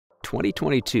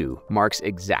2022 marks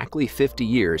exactly 50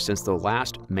 years since the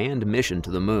last manned mission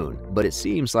to the moon, but it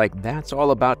seems like that's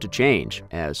all about to change,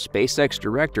 as SpaceX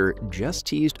director just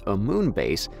teased a moon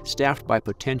base staffed by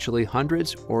potentially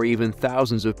hundreds or even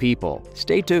thousands of people.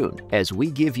 Stay tuned as we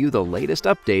give you the latest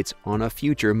updates on a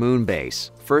future moon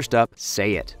base. First up,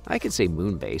 say it. I can say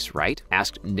moon base, right?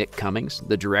 Asked Nick Cummings,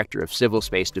 the director of civil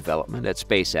space development at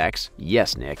SpaceX.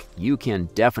 Yes, Nick, you can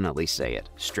definitely say it.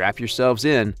 Strap yourselves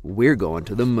in, we're going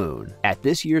to the moon. At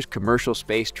this year's Commercial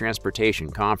Space Transportation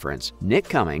Conference, Nick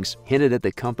Cummings hinted at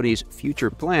the company's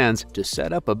future plans to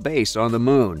set up a base on the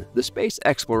moon. The space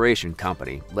exploration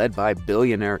company, led by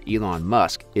billionaire Elon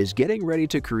Musk, is getting ready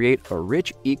to create a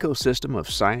rich ecosystem of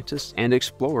scientists and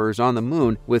explorers on the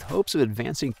moon with hopes of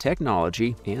advancing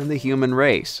technology and the human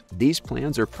race. These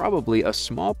plans are probably a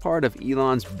small part of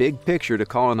Elon's big picture to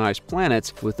colonize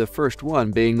planets, with the first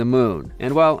one being the moon.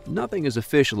 And while nothing is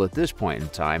official at this point in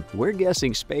time, we're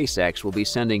guessing SpaceX will be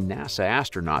sending NASA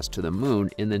astronauts to the moon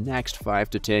in the next 5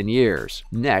 to 10 years.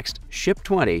 Next, Ship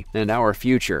 20 and our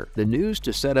future. The news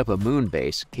to set up a moon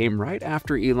base came right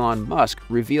after Elon Musk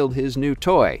revealed his new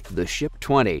toy, the Ship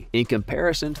 20. In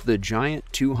comparison to the giant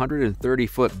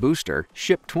 230-foot booster,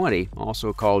 Ship 20,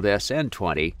 also called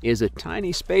SN20, is a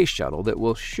tiny space shuttle that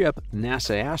will ship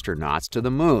NASA astronauts to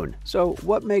the moon. So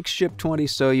what makes Ship 20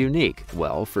 so unique?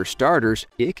 Well, for starters,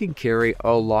 it can carry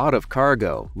a lot of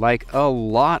cargo, like a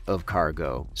lot of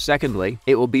cargo. Secondly,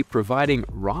 it will be providing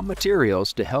raw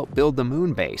materials to help build the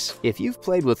moon base. If you've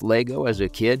played with Lego as a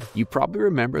kid, you probably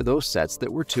remember those sets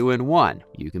that were 2-in-1.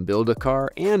 You can build a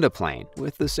car and a plane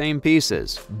with the same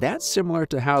pieces. That's similar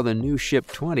to how the new Ship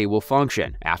 20 will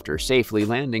function. After safely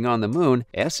landing on the moon,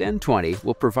 SN20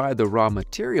 will provide the raw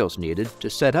materials needed to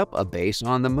set up a base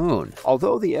on the moon.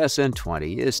 Although the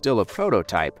SN20 is still a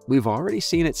prototype, we've already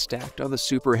seen it stacked on the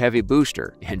Super Heavy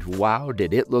booster, and wow,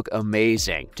 did it look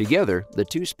amazing. Together, the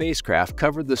two spacecraft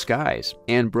covered the skies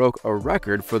and broke a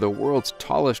record for the world's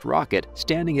tallest rocket,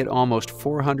 standing at almost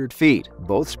 400 feet.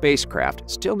 Both spacecraft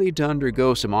still need to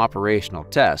undergo some operational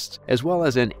tests, as well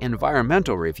as an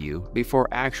environmental review before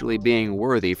actually being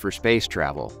worthy for space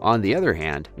travel. On the other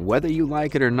hand, whether you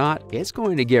like it or not, it's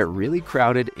going to get really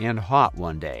crowded and hot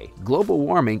one day. Global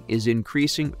warming is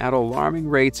increasing at alarming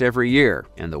rates every year,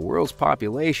 and the world's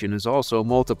population is also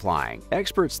multiplying.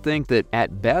 Experts think that,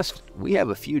 at best, we have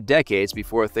a few decades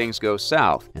before things go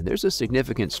south, and there's a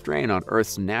significant strain on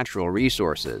Earth's natural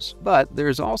resources. But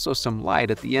there's also some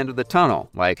light at the end of the tunnel,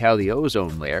 like how the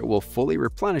ozone layer will fully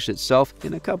replenish itself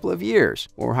in a couple of years,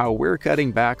 or how we're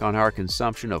cutting back on our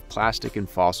consumption of plastic and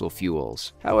fossil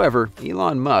fuels. However,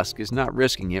 Elon Musk is not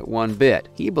risking it one bit.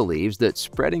 He believes that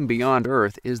spreading beyond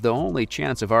Earth is the only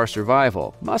chance of our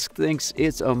survival. Musk thinks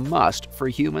it's a must for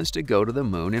humans to go to the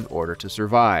moon in order to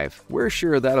survive. We're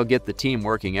sure that'll get the team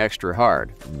working extra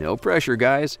hard. No pressure,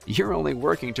 guys. You're only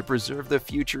working to preserve the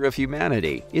future of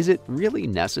humanity. Is it really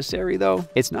necessary, though?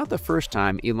 It's not the first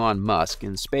time Elon Musk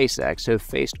and SpaceX have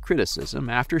faced criticism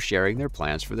after sharing their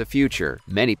plans for the future.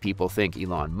 Many people think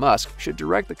Elon Musk should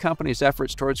direct the company's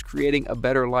efforts towards creating a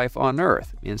better life on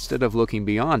Earth instead of looking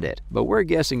beyond it. But we're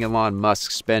guessing Elon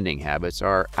Musk's spending habits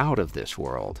are out of this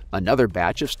world. Another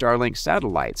batch of Starlink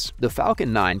satellites. The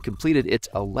Falcon 9 completed its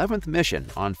 11th mission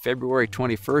on February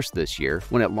 21st this year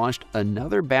when it launched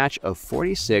another batch of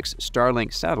 46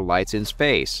 Starlink satellites in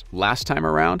space. Last time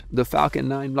around, the Falcon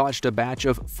 9 launched a batch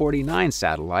of 49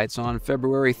 satellites on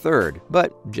February 3rd.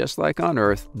 But just like on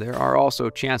Earth, there are also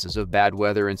chances of bad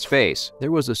weather in space.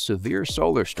 There was a severe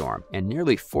solar storm, and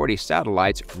nearly 40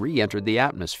 satellites re-entered the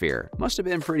atmosphere. Must have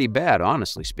been pretty bad,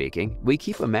 honestly speaking. We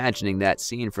keep imagining that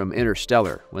scene from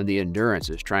Interstellar when the Endurance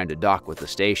is trying to dock with the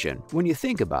station. When you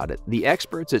think about it, the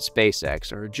experts at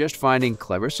SpaceX are just finding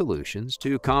clever solutions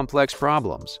to complex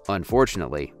problems.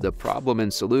 Unfortunately, the problem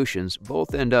and solutions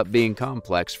both end up being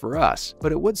complex for us,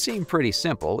 but it would seem pretty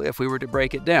simple if we were to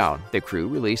break it down. The crew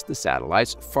released the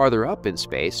satellites farther up in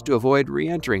space to avoid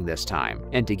re-entering this time,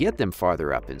 and to get them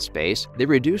farther up in space, they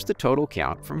reduced the total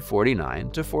count from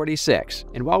 49 to 46.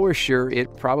 And while we're sure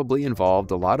it probably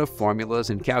involved a lot of formulas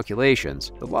and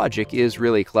calculations, the logic is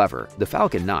really clever. The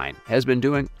Falcon 9 has been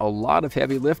doing a lot of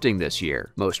heavy lifting this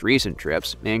year. Most recent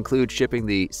trips include shipping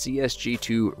the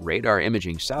CSG-2 radar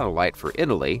imaging satellite for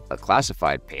Italy, a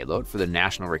classified payload for the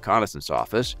National Reconnaissance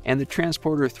Office, and the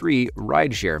Transporter-3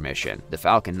 rideshare mission. The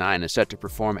Falcon 9 is set to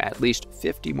perform at least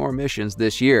 50 more missions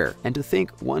this year, and to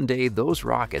think one day those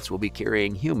rockets will be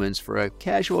carrying humans for a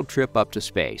casual trip up to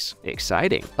space.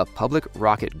 Exciting! A public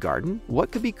rocket garden?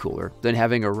 What could be cooler than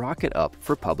having a rocket up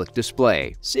for public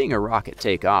display? Seeing a rocket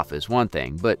take off is one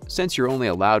thing, but since you're only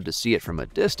allowed to see it from a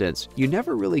distance, you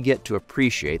never really get to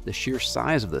appreciate the sheer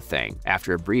size of the thing.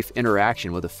 After brief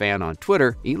interaction with a fan on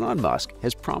Twitter, Elon Musk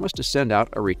has promised to send out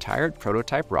a retired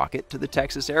prototype rocket to the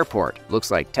Texas airport.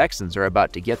 Looks like Texans are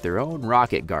about to get their own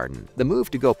rocket garden. The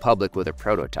move to go public with a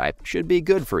prototype should be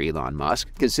good for Elon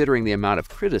Musk, considering the amount of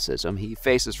criticism he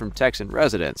faces from Texan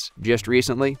residents. Just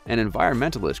recently, an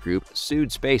environmentalist group sued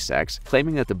SpaceX,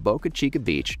 claiming that the Boca Chica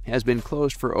beach has been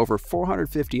closed for over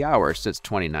 450 hours since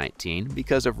 2019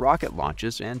 because of rocket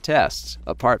launches and tests.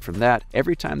 Apart from that,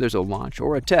 every time there's a launch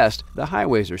or a test, the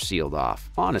highways are sealed off.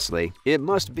 Honestly, it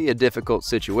must be a difficult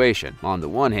situation. On the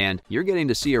one hand, you're getting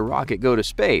to see a rocket go to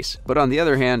space, but on the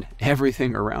other hand,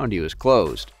 everything around you is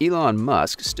closed. Elon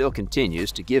Musk still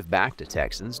continues to give back to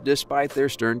Texans despite their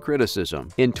stern criticism.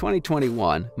 In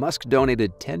 2021, Musk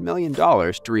donated $10 million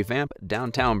to revamp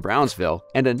downtown Brownsville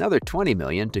and another $20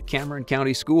 million to Cameron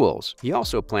County schools. He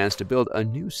also plans to build a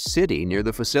new city near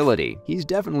the facility. He's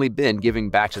definitely been giving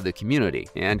back to the community,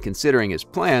 and considering his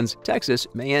plans, Texas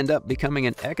may end up becoming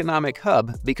an economic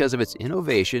hub because of its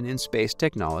innovation in space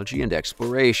technology and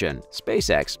exploration.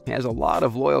 SpaceX has a lot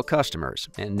of loyal customers,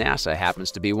 and NASA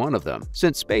happens to be one of them.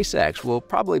 Since SpaceX will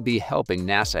probably be helping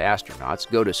NASA astronauts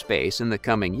go to space in the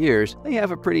coming years, they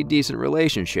have a pretty decent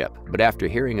relationship. But after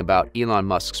hearing about Elon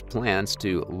Musk's plans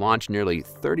to launch nearly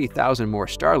 30,000 more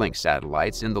Starlink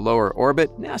satellites in the lower orbit,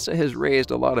 NASA has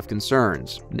raised a lot of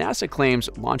concerns. NASA claims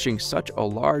launching such a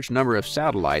large number of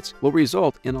satellites will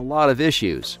result in a lot of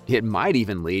issues. It might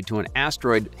even lead to an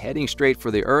asteroid heading straight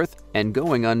for the Earth and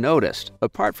going unnoticed.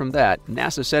 Apart from that,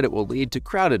 NASA said it will lead to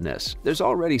crowdedness. There's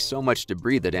already so much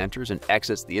debris that enters and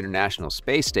exits the International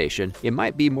Space Station, it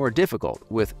might be more difficult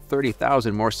with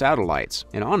 30,000 more satellites.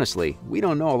 And honestly, we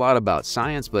don't know a lot about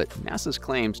science, but NASA's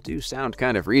claims do sound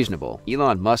kind of reasonable.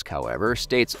 Elon Musk, however,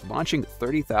 states launching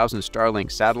 30,000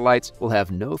 Starlink satellites will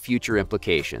have no future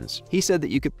implications. He said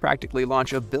that you could practically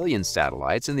launch 1 billion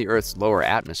satellites in the Earth's lower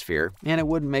atmosphere, and it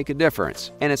wouldn't make a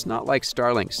difference. And it's not like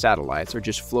Starlink satellites are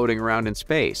just floating around in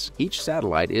space. Each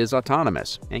satellite is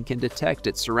autonomous and can detect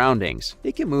its surroundings.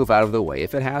 It can move out of the way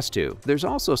if it has to. There's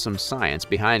also some science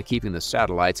behind keeping the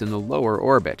satellites in the lower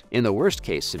orbit. In the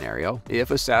worst-case scenario,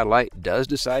 if a satellite does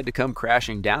decide to come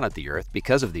crashing down at the Earth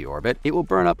because of the orbit, it will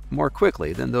burn up more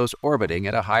quickly than those orbiting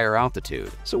at a higher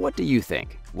altitude. So what do you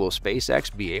think? Will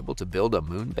SpaceX be able to build a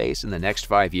moon base in the next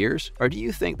 5 years? Or do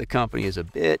you think the company is a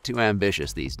bit too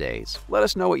ambitious these days? Let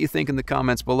us know what you think in the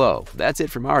comments below. That's it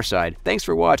from our side. Thanks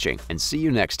for watching, and see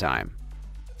you next time.